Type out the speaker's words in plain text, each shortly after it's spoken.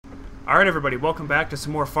Alright everybody, welcome back to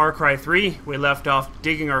some more Far Cry 3. We left off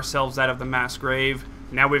digging ourselves out of the mass grave.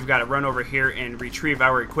 Now we've got to run over here and retrieve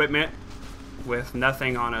our equipment with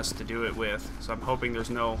nothing on us to do it with. So I'm hoping there's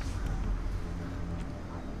no...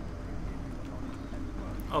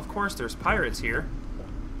 Oh, of course there's pirates here.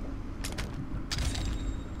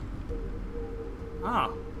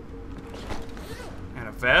 Ah. And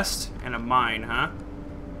a vest and a mine, huh?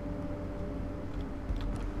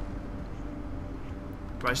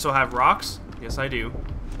 Do I still have rocks? Yes, I do.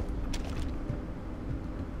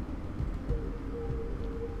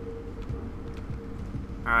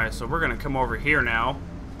 Alright, so we're gonna come over here now.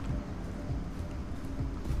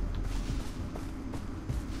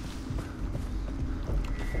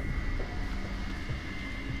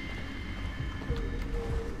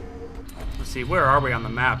 Let's see, where are we on the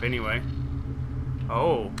map anyway?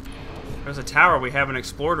 Oh, there's a tower we haven't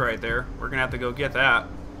explored right there. We're gonna have to go get that.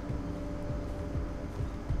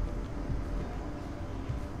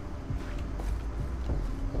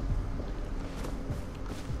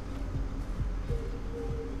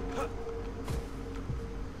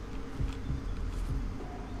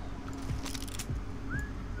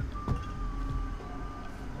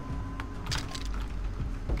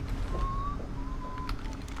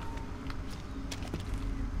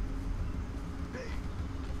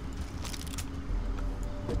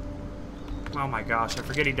 Oh my gosh, I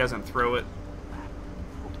forget he doesn't throw it.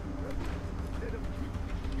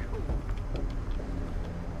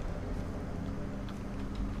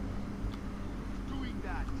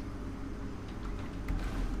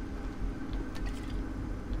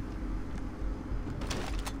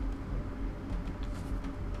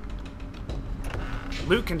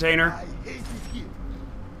 Loot container.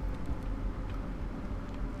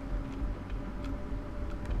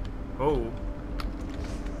 Oh.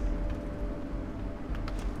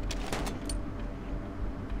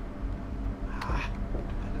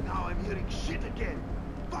 And now I'm hearing shit again.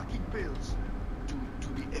 Fucking bills. Do it to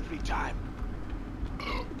me every time.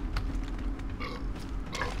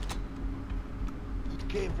 It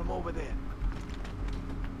came from over there.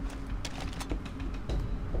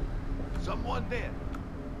 Someone there.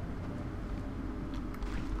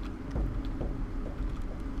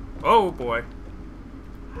 Oh boy.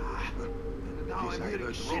 And now I'm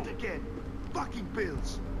hearing shit again. Fucking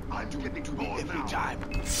bills. I'm getting to me every time.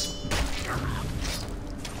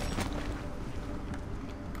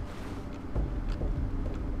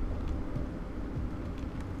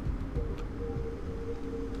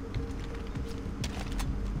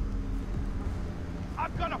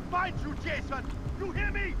 I'm gonna find you, Jason. You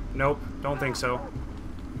hear me? Nope, don't think so.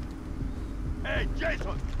 Hey,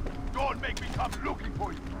 Jason. Don't make me come looking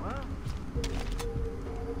for you, huh?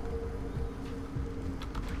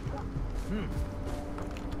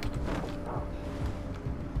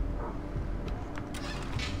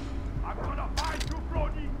 I'm gonna find you,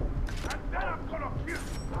 Brody, and then I'm gonna kill you.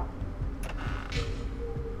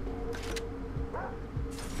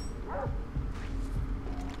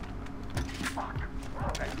 Fuck!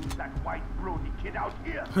 I lose that white Brody kid out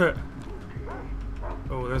here.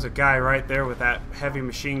 Oh, there's a guy right there with that heavy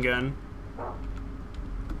machine gun.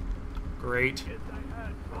 Great.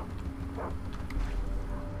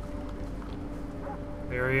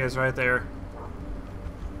 There he is right there.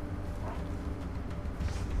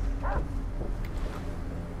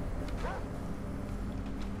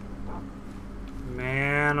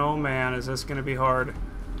 Man, oh man, is this gonna be hard.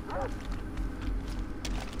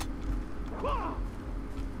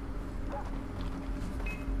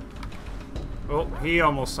 Oh, he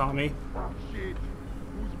almost saw me. Shit!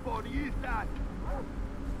 Whose body is that?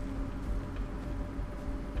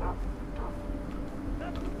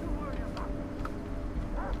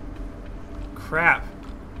 Crap.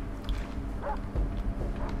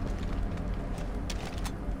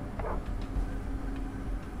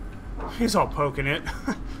 He's all poking it.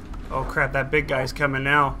 Oh crap, that big guy's coming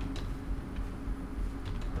now.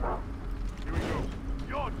 Here we go.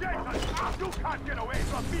 Yo, Jason! You can't get away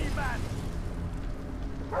from me, man!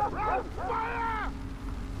 Fire!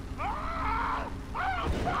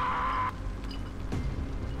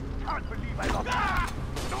 Can't believe I lost that!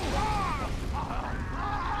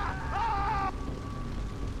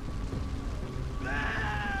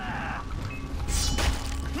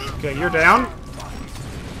 Okay, you're down.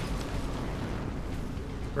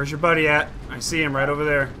 Where's your buddy at? I see him right over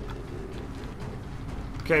there.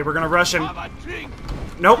 Okay, we're gonna rush him.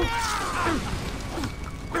 Nope.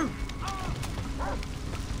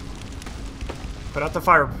 Put out the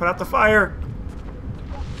fire. Put out the fire.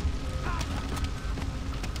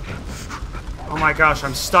 Oh my gosh,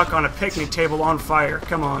 I'm stuck on a picnic table on fire.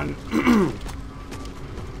 Come on.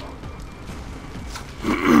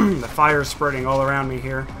 The fire's spreading all around me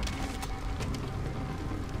here.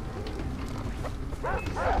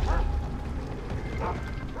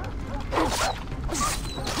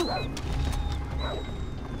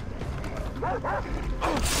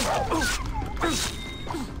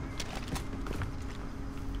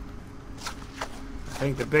 I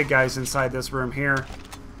think the big guy's inside this room here.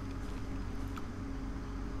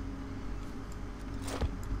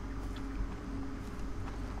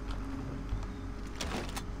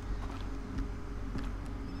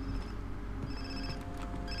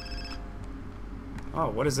 Oh,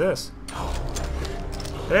 what is this?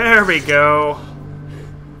 There we go.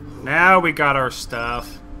 Now we got our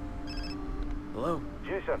stuff. Hello?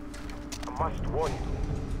 Jason, I must warn you.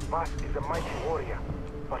 Vaas is a mighty warrior,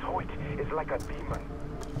 but Hoyt is like a demon.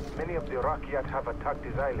 Many of the Rakyat have attacked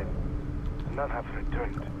his island. None have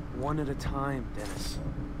returned. One at a time, Dennis.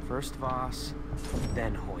 First Vaas,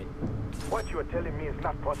 then Hoyt. What you are telling me is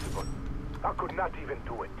not possible. I could not even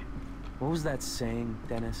do it. What was that saying,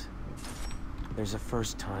 Dennis? There's a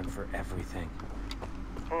first time for everything.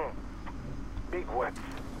 Big words.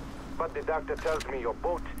 But the doctor tells me your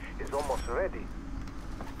boat is almost ready.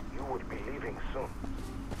 You will be leaving soon.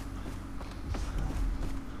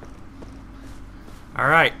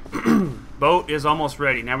 Alright. Boat is almost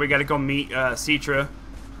ready. Now we gotta go meet Citra.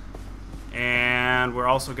 And we're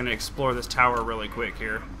also gonna explore this tower really quick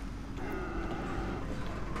here.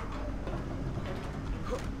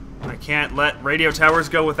 I can't let radio towers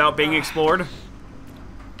go without being explored.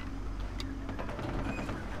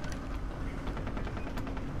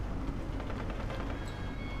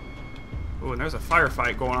 Ooh, and there's a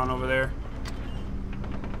firefight going on over there.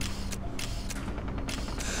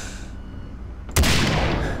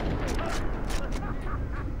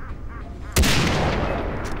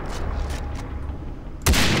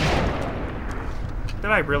 Did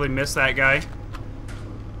I really miss that guy?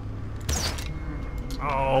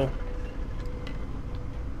 Oh.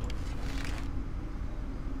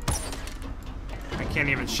 I can't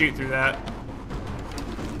even shoot through that.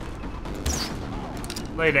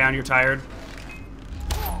 Lay down, you're tired.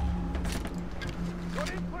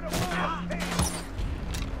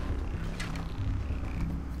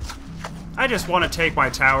 I just want to take my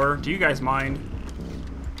tower. Do you guys mind?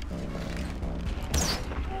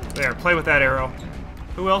 There, play with that arrow.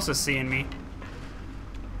 Who else is seeing me?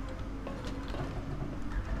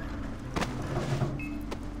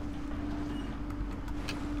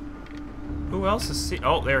 Who else is seeing?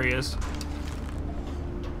 Oh, there he is.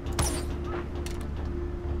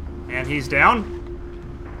 And he's down.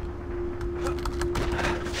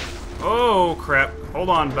 Oh, crap. Hold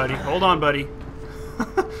on, buddy. Hold on, buddy.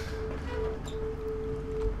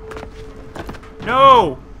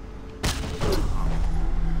 No!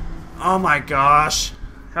 Oh my gosh.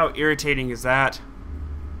 How irritating is that?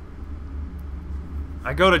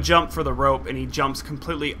 I go to jump for the rope and he jumps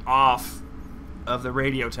completely off of the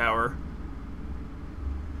radio tower.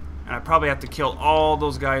 And I probably have to kill all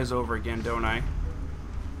those guys over again, don't I?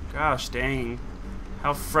 Gosh dang.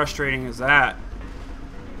 How frustrating is that?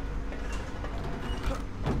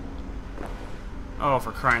 Oh,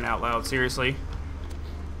 for crying out loud, seriously.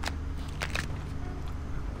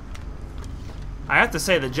 I have to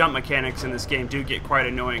say the jump mechanics in this game do get quite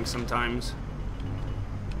annoying sometimes.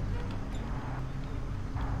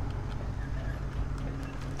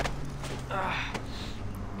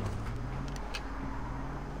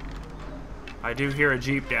 I do hear a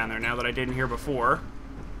Jeep down there now that I didn't hear before.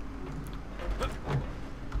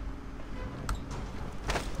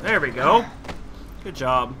 There we go. Good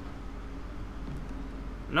job.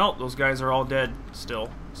 Nope, those guys are all dead still.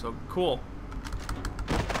 So cool.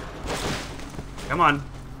 Come on.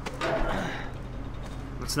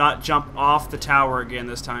 Let's not jump off the tower again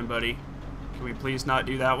this time, buddy. Can we please not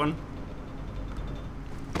do that one?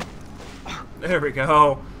 There we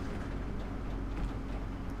go.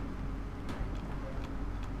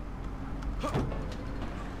 Oh,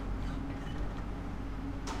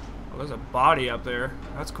 there's a body up there.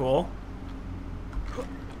 That's cool.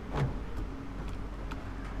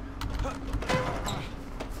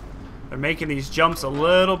 They're making these jumps a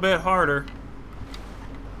little bit harder.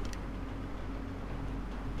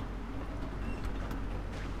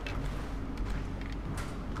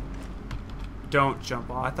 Don't jump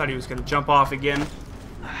off. I thought he was going to jump off again.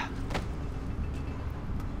 I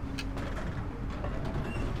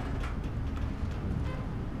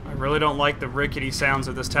really don't like the rickety sounds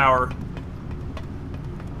of this tower.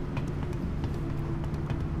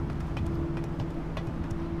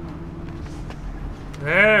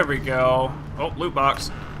 There we go. Oh, loot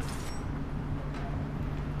box.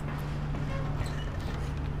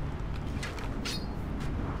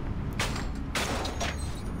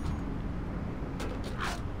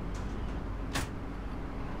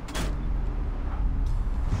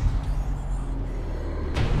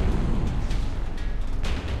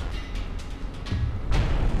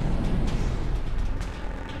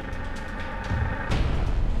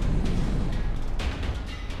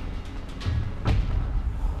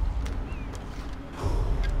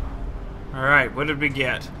 Alright, what did we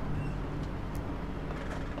get?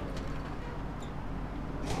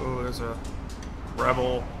 Oh, there's a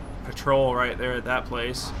rebel patrol right there at that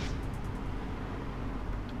place.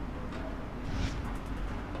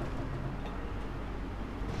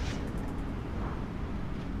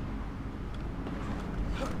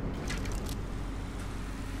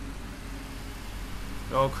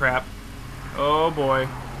 Oh crap. Oh boy.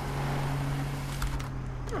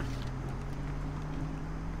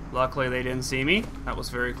 Luckily they didn't see me. That was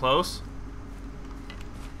very close.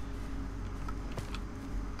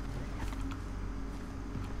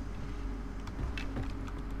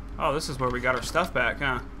 Oh, this is where we got our stuff back,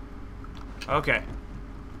 huh? Okay.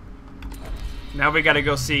 Now we gotta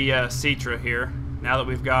go see Citra here. Now that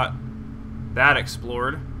we've got that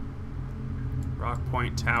explored. Rock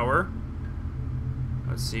Point Tower.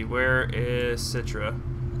 Let's see, where is Citra?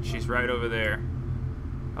 She's right over there.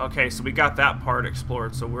 Okay, so we got that part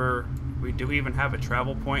explored. So we do even have a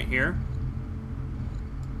travel point here?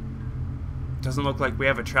 Doesn't look like we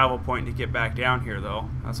have a travel point to get back down here, though.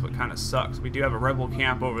 That's what kind of sucks. We do have a rebel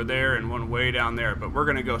camp over there and one way down there, but we're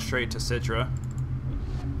gonna go straight to Citra.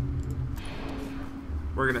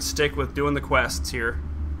 We're gonna stick with doing the quests here.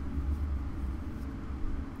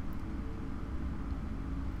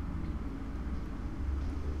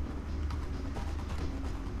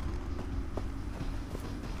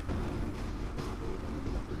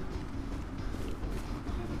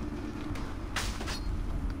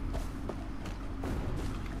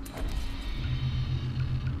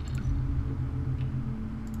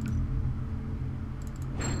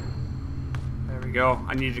 Go.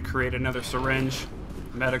 I needed to create another syringe,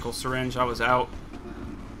 medical syringe. I was out.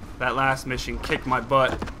 That last mission kicked my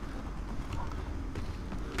butt.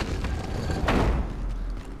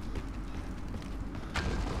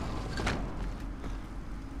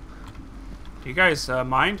 Do you guys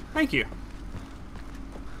mind? Thank you.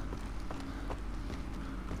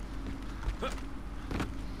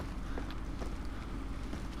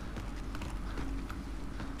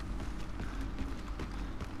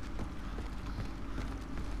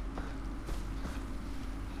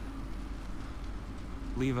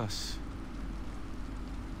 Leave us.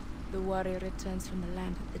 The warrior returns from the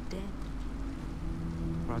land of the dead.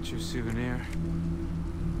 Brought you a souvenir.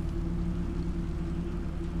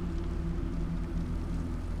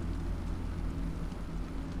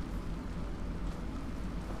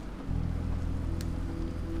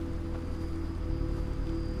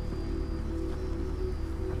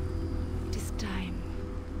 It is time.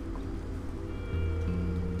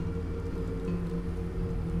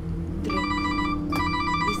 Drink.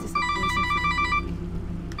 This is a poison for the weak.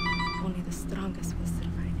 Only the strongest will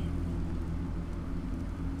survive it.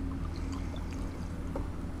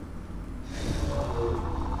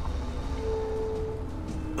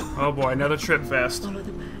 Oh boy, another trip fest. Follow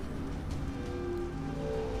the path.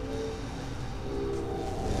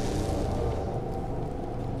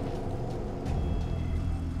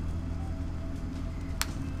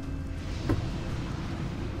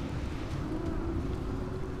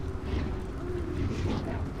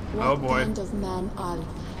 Oh boy. What kind of man are you?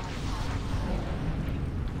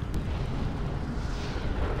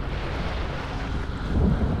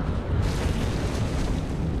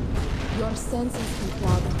 Your senses be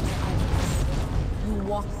clouded by others. You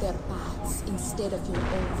walk their paths instead of your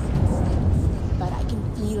own. But I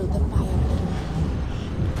can feel the fire in you.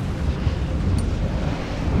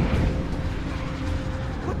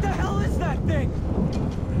 What the hell is that thing?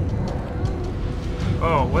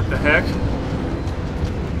 Oh, what the heck?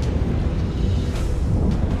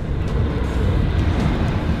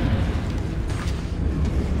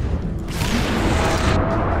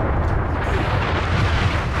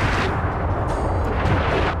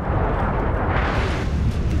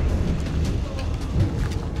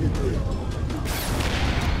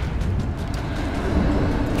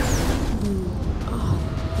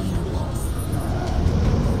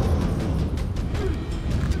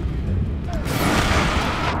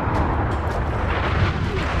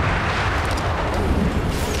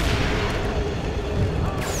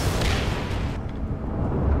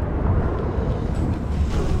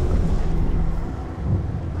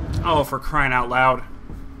 Oh, for crying out loud.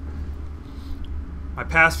 My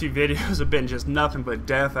past few videos have been just nothing but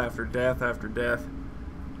death after death after death.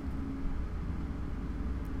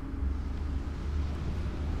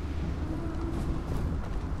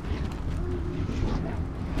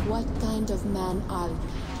 What kind of man are you?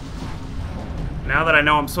 Now that I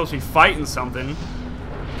know I'm supposed to be fighting something.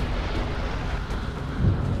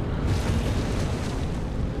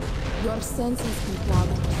 Your senses be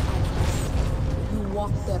clouded by others. You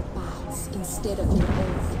walk their paths bats instead of your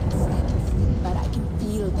own. But I can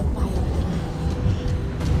feel the fire.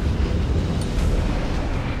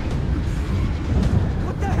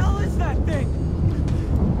 What the hell is that thing?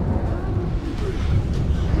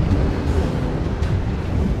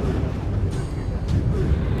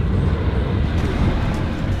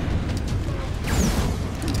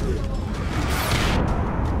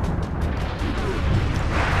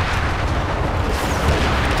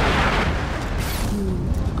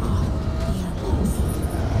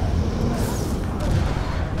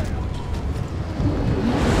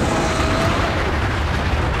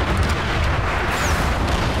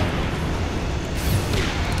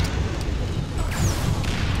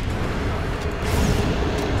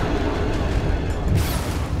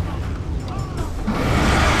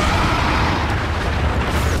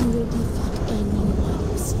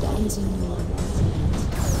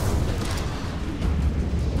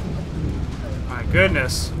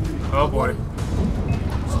 Goodness. Oh boy.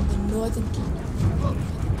 From the northern kingdom,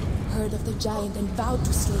 heard of the giant and vowed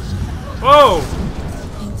to slay him. Whoa!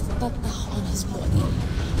 And Fatah on his body,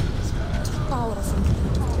 to power from him.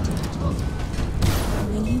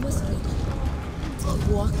 When he was ready,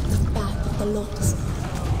 he walked the path of the lotus.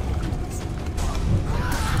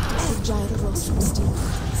 The giant rose from steel.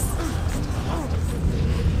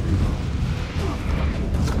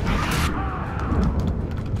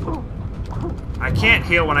 I can't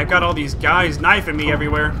heal when I got all these guys knifing me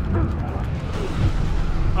everywhere.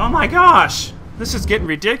 Oh my gosh! This is getting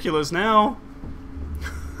ridiculous now.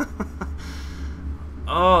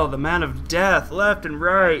 Oh, the man of death, left and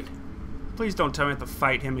right. Please don't tell me I have to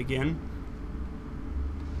fight him again.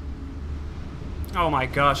 Oh my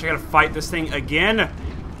gosh, I gotta fight this thing again?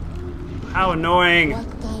 How annoying.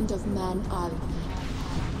 What kind of man are you?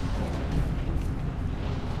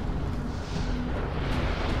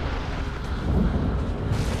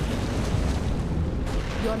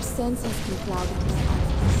 Your sense has been clouded by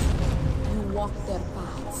others. You walk their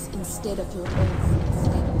paths instead of your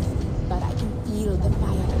own. But I can feel the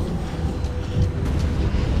fire in you.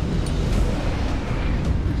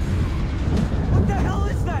 What the hell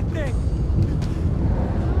is that thing?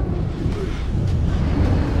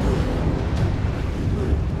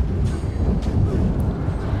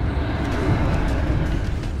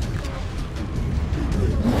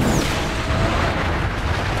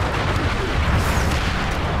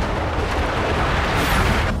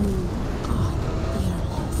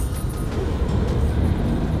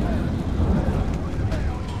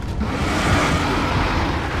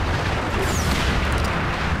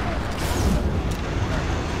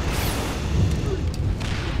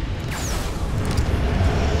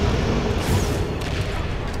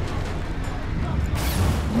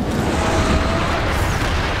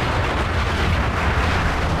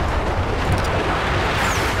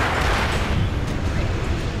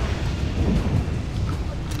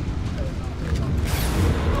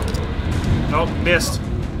 Nope, missed.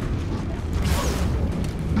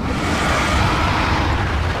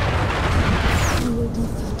 You will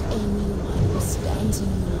defeat anyone who stands in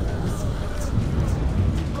your path.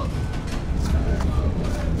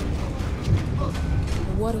 A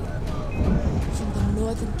warrior from the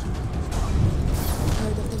northern kingdom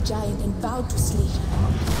heard of the giant and vowed to slay him.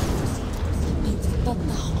 Paint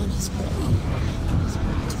Fatah on his body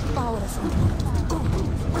to power from the god.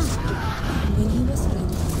 When he was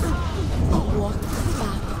ready, he walked the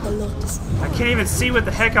path of the lotus. I can't even see what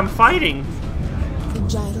the heck I'm fighting. The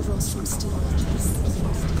giant rose from steel waters.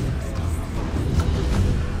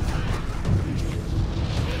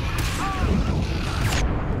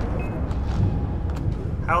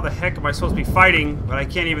 How the heck am I supposed to be fighting, but I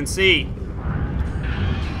can't even see?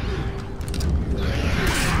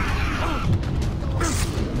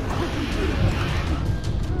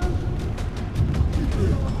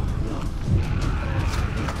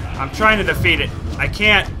 I'm trying to defeat it. I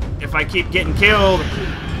can't if I keep getting killed.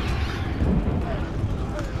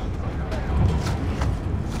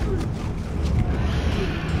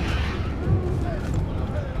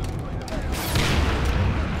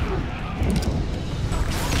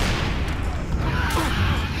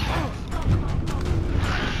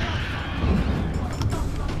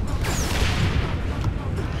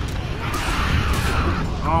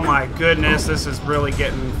 Oh my goodness, this is really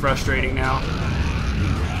getting frustrating now.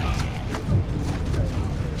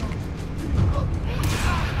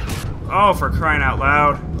 Oh, for crying out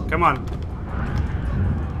loud. Come on.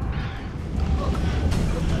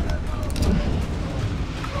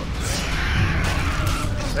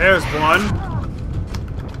 There's one.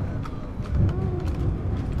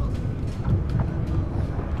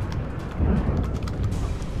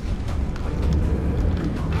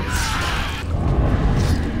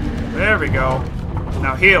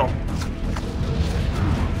 heal.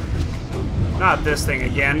 Not this thing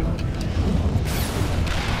again.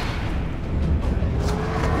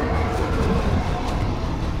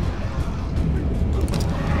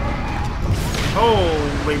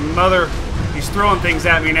 Holy mother. He's throwing things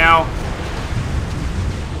at me now.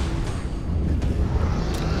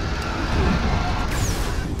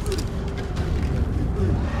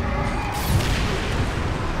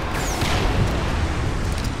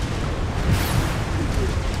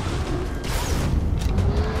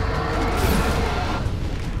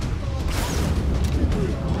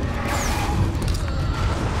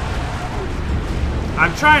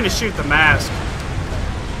 I'm trying to shoot the mask.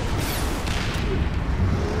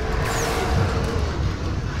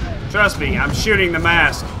 Trust me, I'm shooting the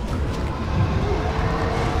mask.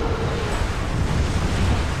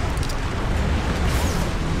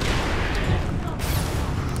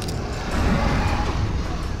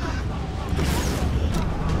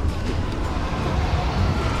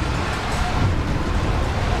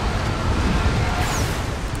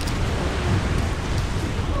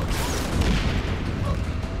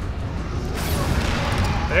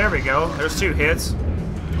 There we go. There's 2 hits.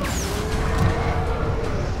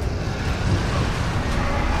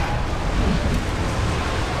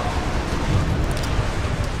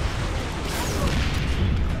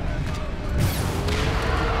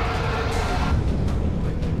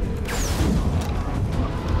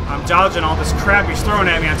 I'm dodging all this crap he's throwing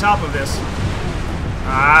at me on top of this.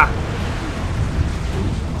 Ah.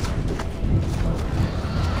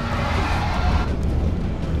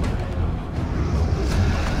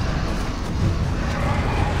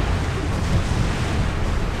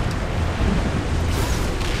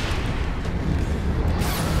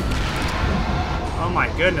 Oh my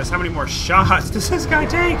goodness, how many more shots does this guy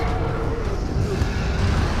take?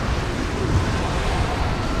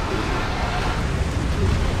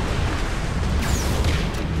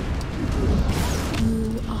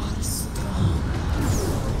 You are strong,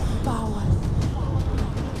 powerful.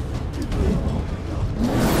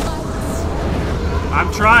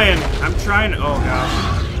 Fight. I'm trying. Oh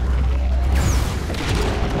gosh.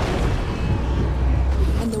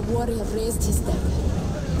 And the warrior raised his dagger.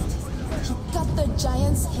 He cut the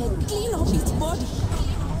giant's head clean off its body.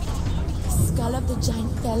 The skull of the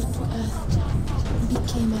giant fell to earth and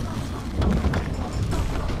became an idol.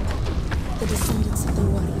 The descendants of the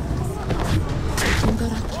warriors became the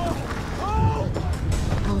Rakyat.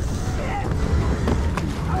 Our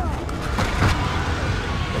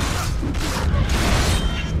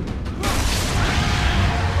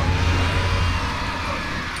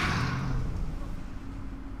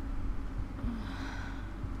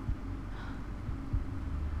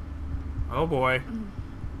Oh boy.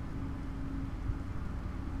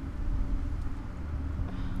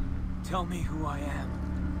 Tell me who I am.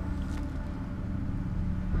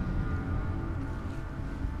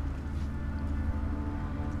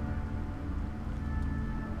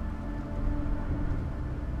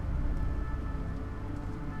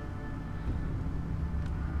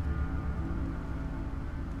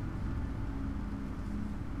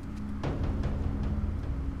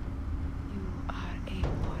 You are a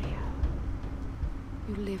warrior.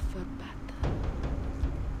 You live for battle.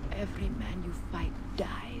 Every man you fight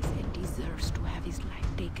dies and deserves to have his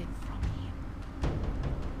life taken from him.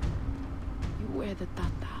 You wear the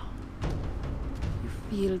tatau. You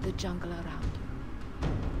feel the jungle around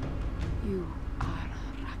you. You are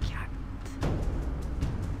a Rakyat.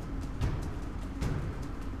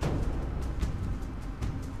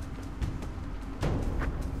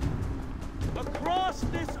 Across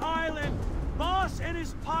this island, Boss and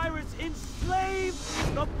his pirates enslave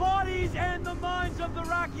the bodies and the minds of the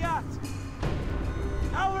Rakyat.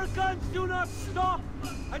 Our guns do not stop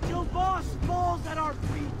until Boss falls at our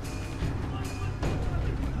feet.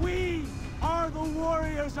 We are the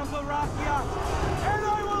warriors of the Rakyat, and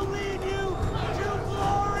I will lead you to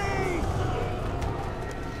glory!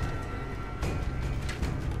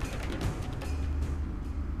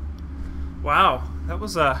 Wow, that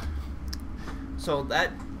was So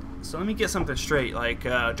let me get something straight. Like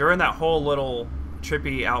during that whole little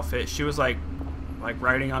trippy outfit, she was like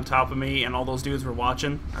riding on top of me, and all those dudes were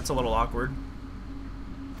watching. That's a little awkward.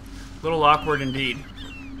 A little awkward indeed.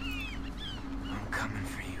 I'm coming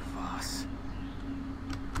for you, boss.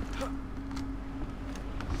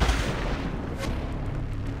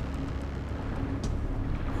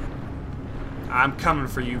 I'm coming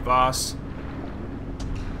for you, boss.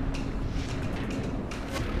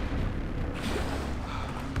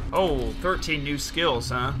 Oh, 13 new skills,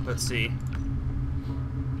 huh? Let's see.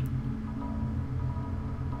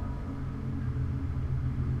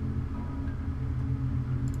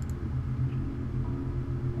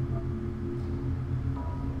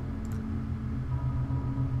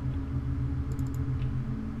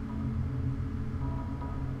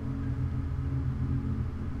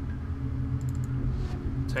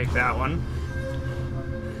 Take that one.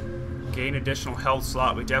 Gain additional health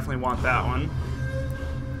slot. We definitely want that one.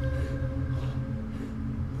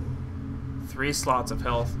 3 slots of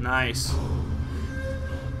health. Nice.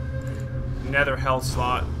 Another health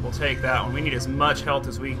slot. We'll take that one. We need as much health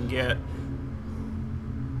as we can get.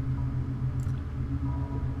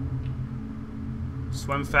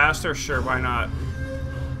 Swim faster? Sure, why not?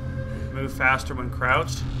 Move faster when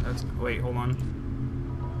crouched. That's... Wait, hold on.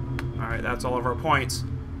 Alright, that's all of our points.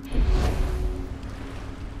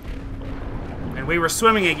 And we were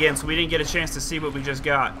swimming again, so we didn't get a chance to see what we just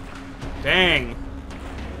got. Dang.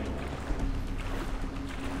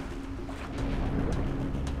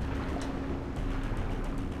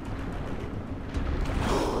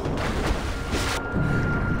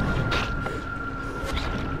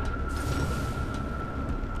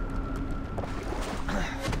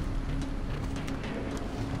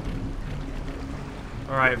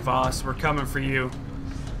 Alright, Voss, we're coming for you.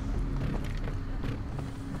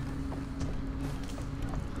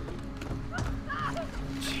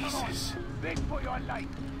 Jesus. Big for your life.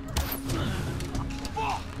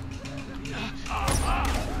 Fuck!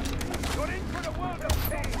 You're in for the world of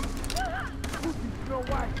pain. Putin's no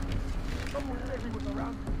way. Someone said he was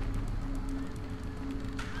around.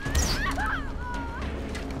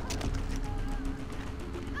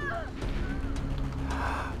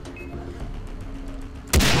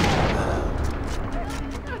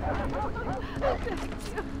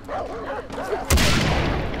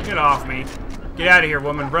 Get off me. Get out of here,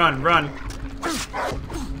 woman. Run, run.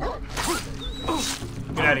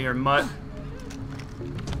 Get out of here, mutt.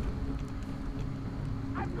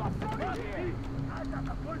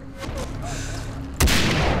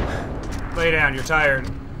 Lay down, you're tired.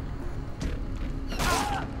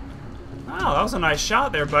 Oh, that was a nice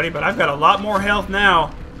shot there, buddy, but I've got a lot more health now.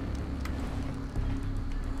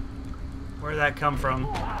 Where'd that come from?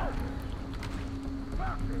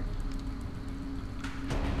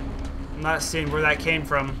 I'm not seeing where that came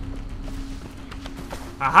from.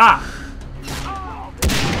 Aha!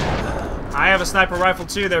 I have a sniper rifle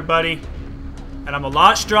too there, buddy. And I'm a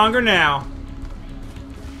lot stronger now.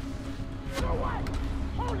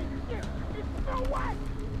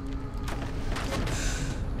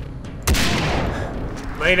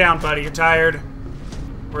 Lay down, buddy. You're tired.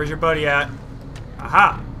 Where's your buddy at?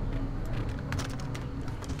 Aha!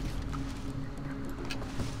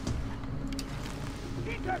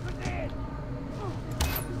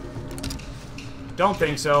 Don't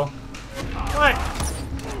think so. What?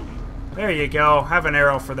 There you go. Have an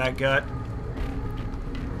arrow for that gut.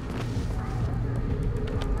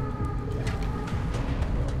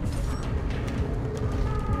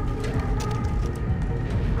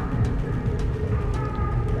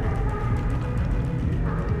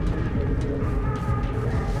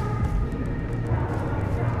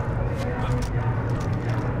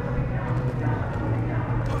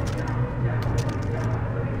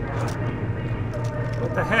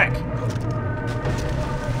 What the heck?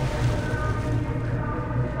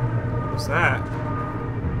 What's that?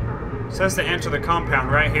 It says to enter the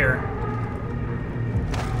compound right here.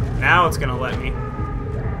 Now it's gonna let me.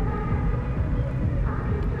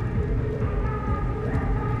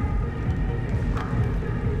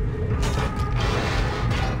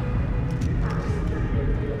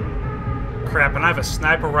 Crap, and I have a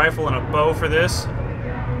sniper rifle and a bow for this?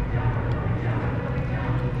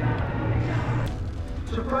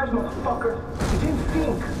 Surprise, motherfucker! You didn't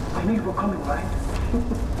think I knew you were coming, right?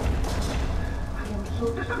 I am so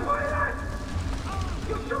disappointed!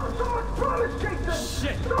 You showed so much promise, Jason!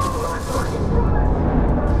 Shit! So much fucking promise!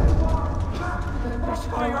 There's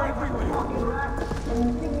fire everywhere! And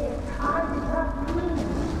the thing is, I have to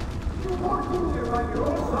leave. You walked in here by your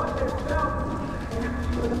own goddamn self.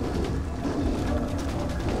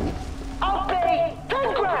 I'll pay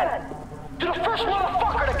 10 grand to the first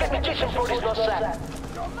motherfucker that gets me Jason for this nutsack.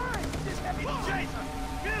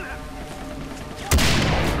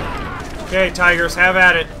 Okay, Tigers, have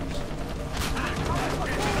at it.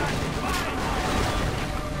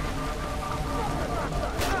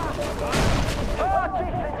 Oh,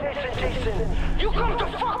 Jason, you come to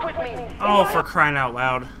fuck with me. Oh, for crying out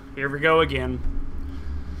loud. Here we go again.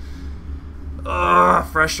 Ugh,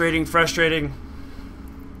 frustrating, frustrating.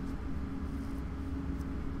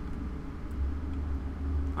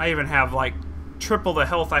 I even have, like, triple the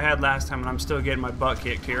health I had last time, and I'm still getting my butt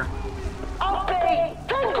kicked here. I'll pay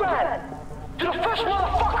 10 grand to the first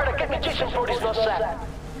motherfucker that gets me Jason for this nutsack.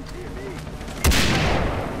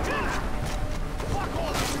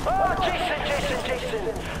 Oh, Jason,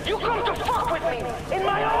 you come to fuck with me in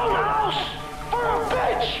my own house for a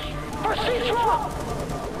bitch! For Citron!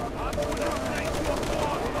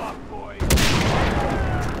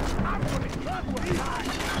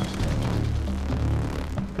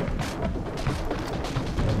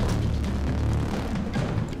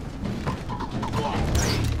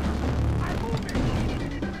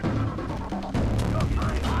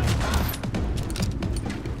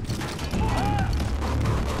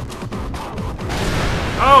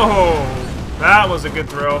 Oh, that was a good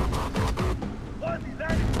throw.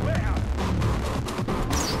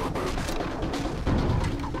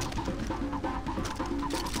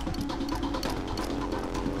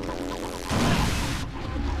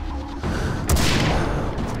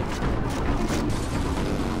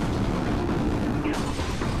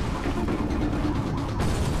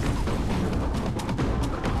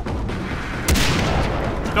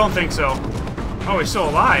 Don't think so. Oh, he's still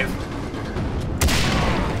alive.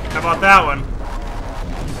 How about that one?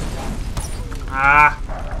 Ah,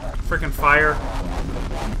 freaking fire.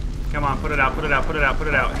 Come on, put it out, put it out, put it out, put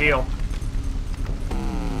it out. Heal.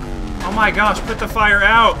 Oh my gosh, put the fire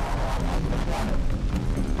out.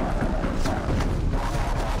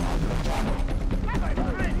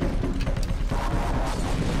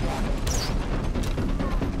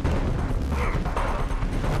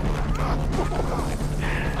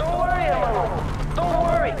 Don't worry, hermano. Don't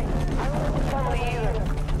worry. I don't have a family either.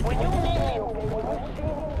 When you need me, okay, when you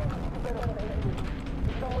see me, you better thank me.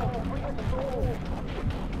 Someone will bring us home.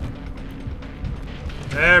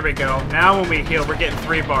 There we go. Now when we heal, we're getting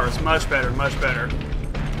 3 bars. Much better, much better.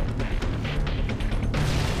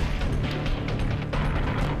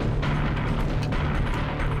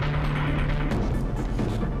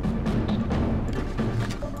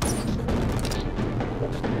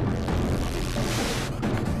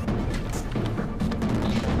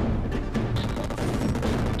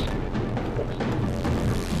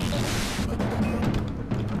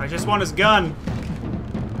 I just want his gun.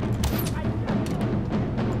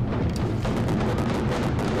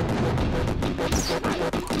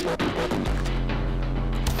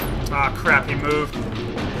 Ah, crap, he moved.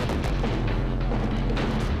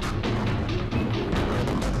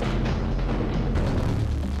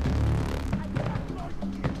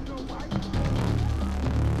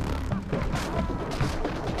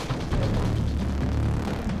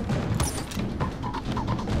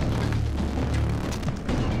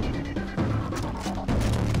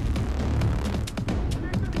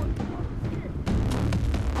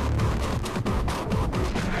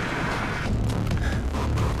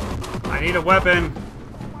 I need a weapon.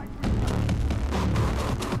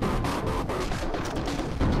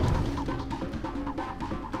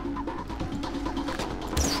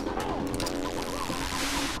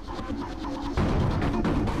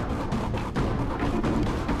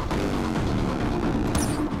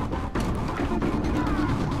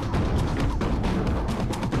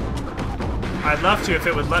 I'd love to if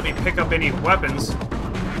it would let me pick up any weapons.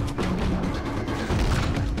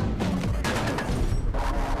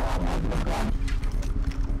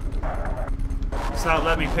 It's not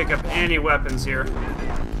letting me pick up any weapons here.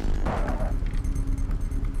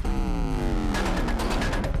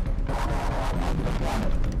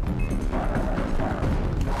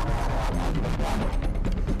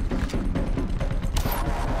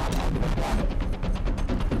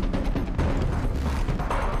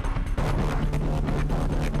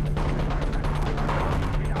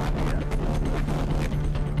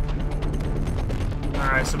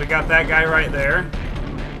 Alright, so we got that guy right there.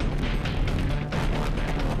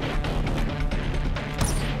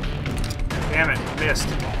 Damn it, missed.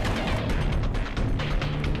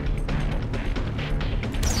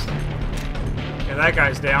 Yeah, that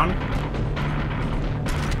guy's down.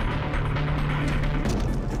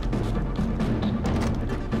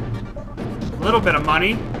 A little bit of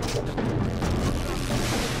money.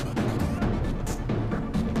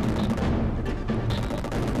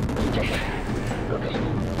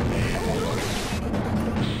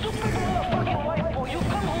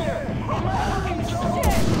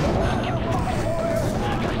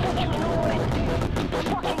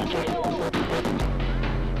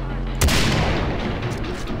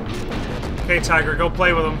 Okay, Tiger, go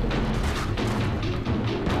play with him.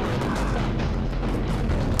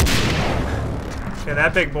 Okay,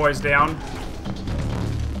 that big boy's down.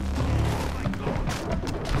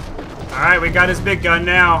 Alright, we got his big gun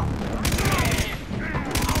now.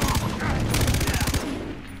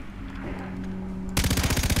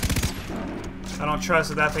 I don't trust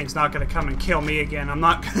that that thing's not going to come and kill me again. I'm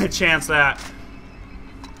not going to chance that.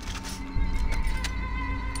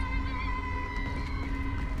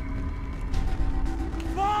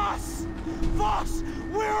 Boss,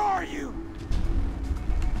 where are you?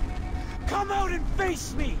 Come out and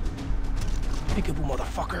face me! Pick up,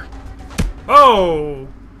 motherfucker. Oh!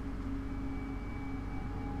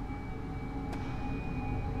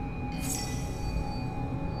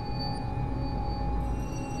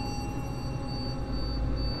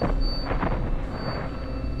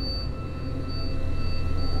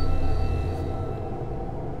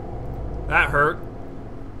 That hurt.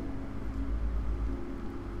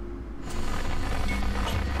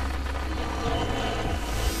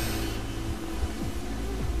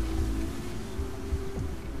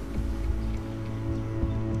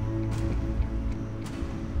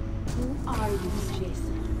 Who are you,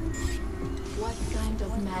 Jason? What kind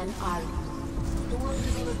of man are you? The world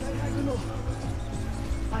is on a diagonal.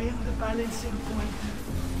 I am the balancing point.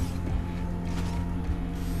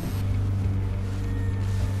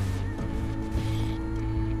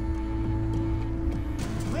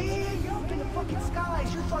 Way up in the fucking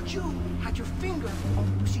skies, you thought you had your finger on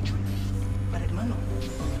the pussy trigger. But hermano,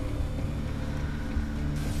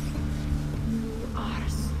 You are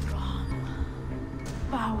strong,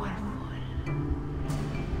 powerful.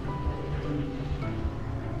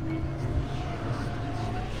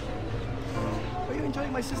 are you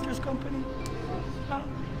enjoying my sister's company? Huh?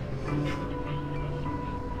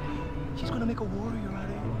 She's gonna make a warrior out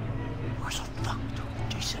of you. We're so fucked,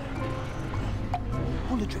 Jason.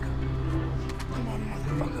 Pull the trigger. Come on,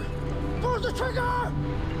 motherfucker. Pull the trigger!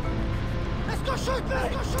 Let's go shoot,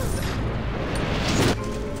 man! Let's go shoot!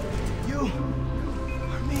 You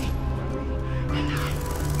are me, and I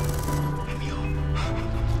am you.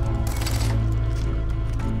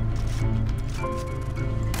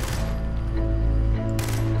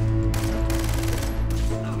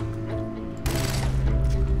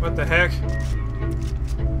 What the heck?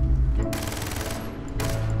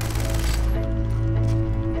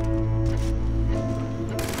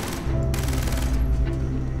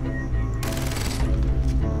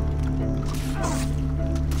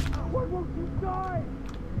 Why won't you die?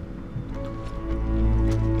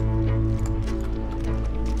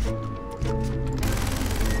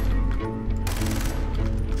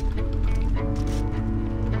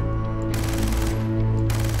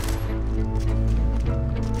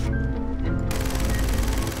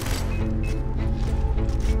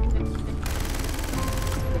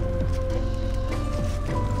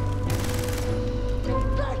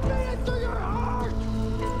 Take me into your heart!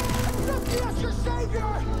 Accept me as your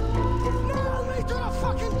savior! Nail me to the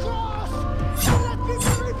fucking cross! And let me be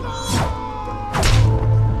reborn!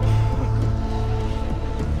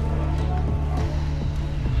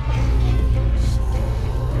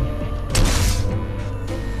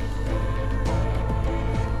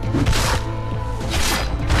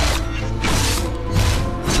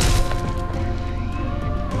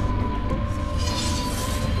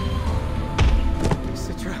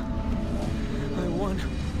 Citra, I won.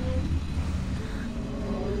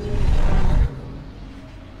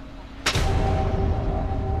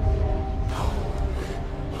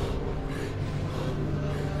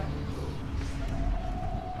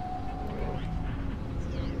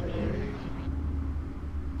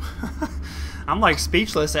 I'm like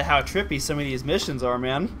speechless at how trippy some of these missions are,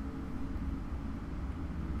 man.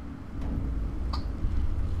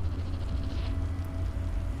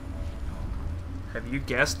 Have you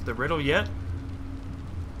guessed the riddle yet?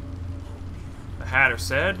 The Hatter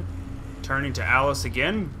said, turning to Alice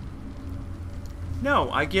again. No,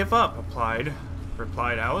 I give up, replied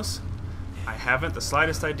Alice. I haven't the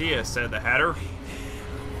slightest idea, said the Hatter.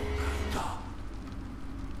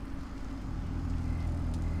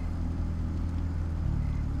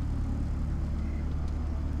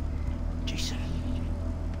 Jason.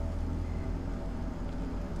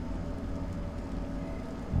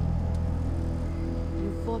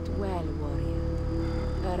 You fought well, warrior.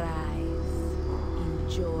 Arise.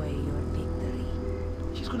 Enjoy your victory.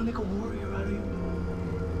 She's gonna make a warrior out of you.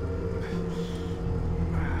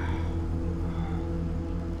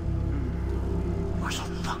 We're so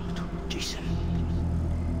fucked, Jason.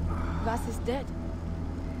 Vas is dead.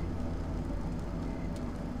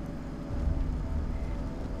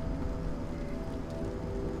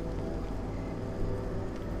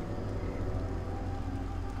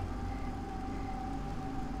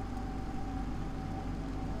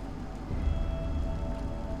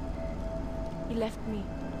 He left me,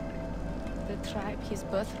 the tribe, his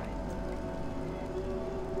birthright.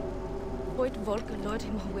 Void Volker lured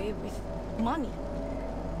him away with money,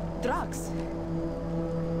 drugs.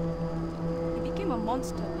 He became a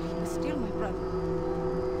monster, but he was still my brother.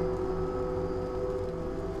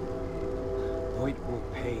 Voight will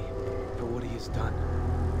pay for what he has done.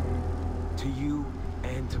 To you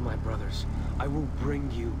and to my brothers, I will bring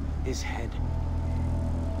you his head.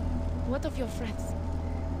 What of your friends?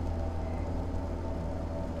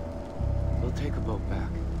 We'll take a boat back.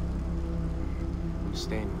 I'm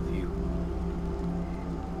staying with you.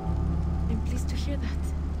 I'm pleased to hear that.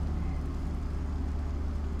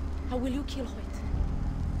 How will you kill Hoyt?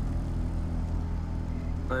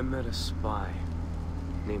 I met a spy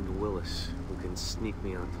named Willis who can sneak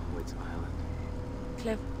me onto Hoyt's island.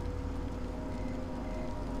 Clever.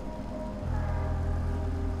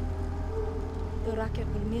 The Racket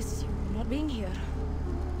will miss you not being here.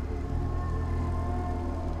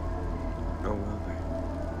 Oh, will they?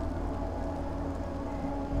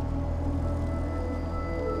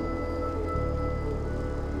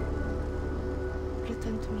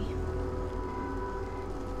 Return to me.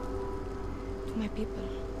 To my people.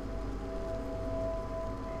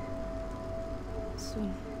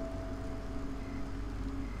 Soon.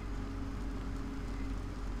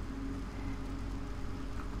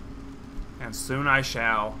 And soon I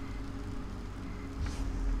shall.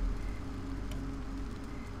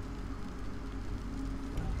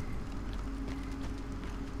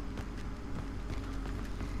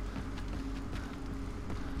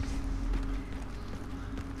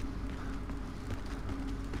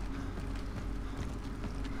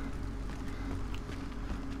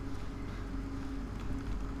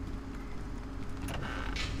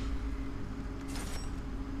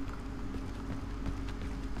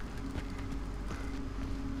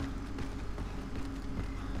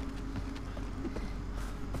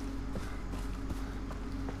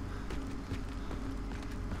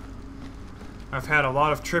 I've had a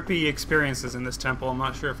lot of trippy experiences in this temple. I'm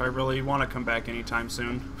not sure if I really want to come back anytime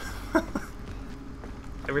soon.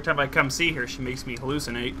 Every time I come see her, she makes me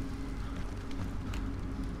hallucinate.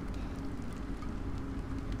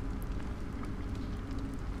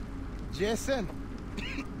 Jason,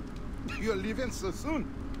 you're leaving so soon.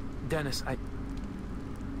 Dennis,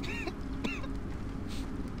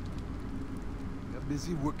 You're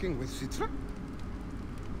busy working with Citra?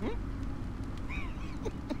 Hmm?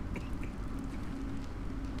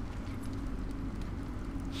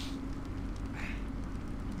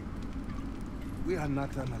 We are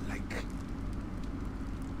not unlike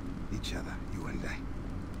each other, you and I.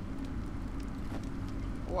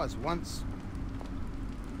 I was once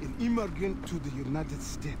an immigrant to the United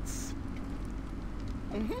States.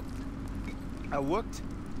 I worked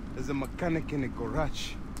as a mechanic in a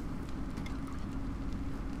garage.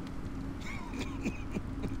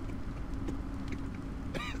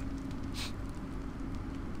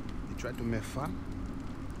 He tried to make fun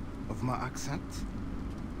of my accent.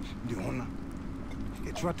 The owner,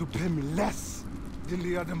 he tried to pay me less than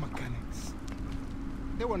the other mechanics.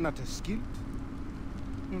 They were not as skilled.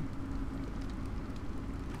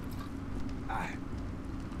 I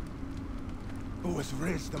was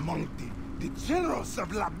raised among the generals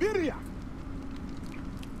of Liberia.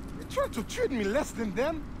 They tried to treat me less than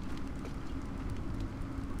them.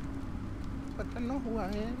 But I know who I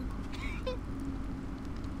am.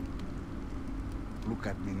 Look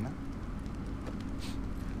at me now.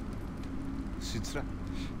 Citra,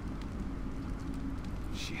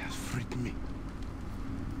 she has freed me.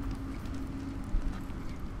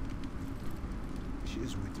 She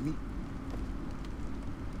is with me.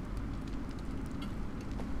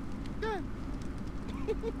 Yeah.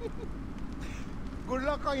 Good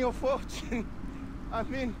luck on your fortune. I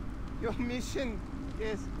mean, your mission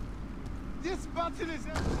is... This battle is...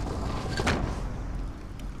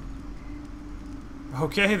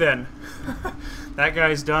 Okay then. That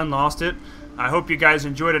guy's done, lost it. I hope you guys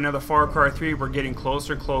enjoyed another Far Cry 3. We're getting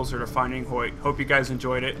closer and closer to finding Hoyt. Hope you guys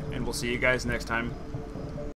enjoyed it, and we'll see you guys next time.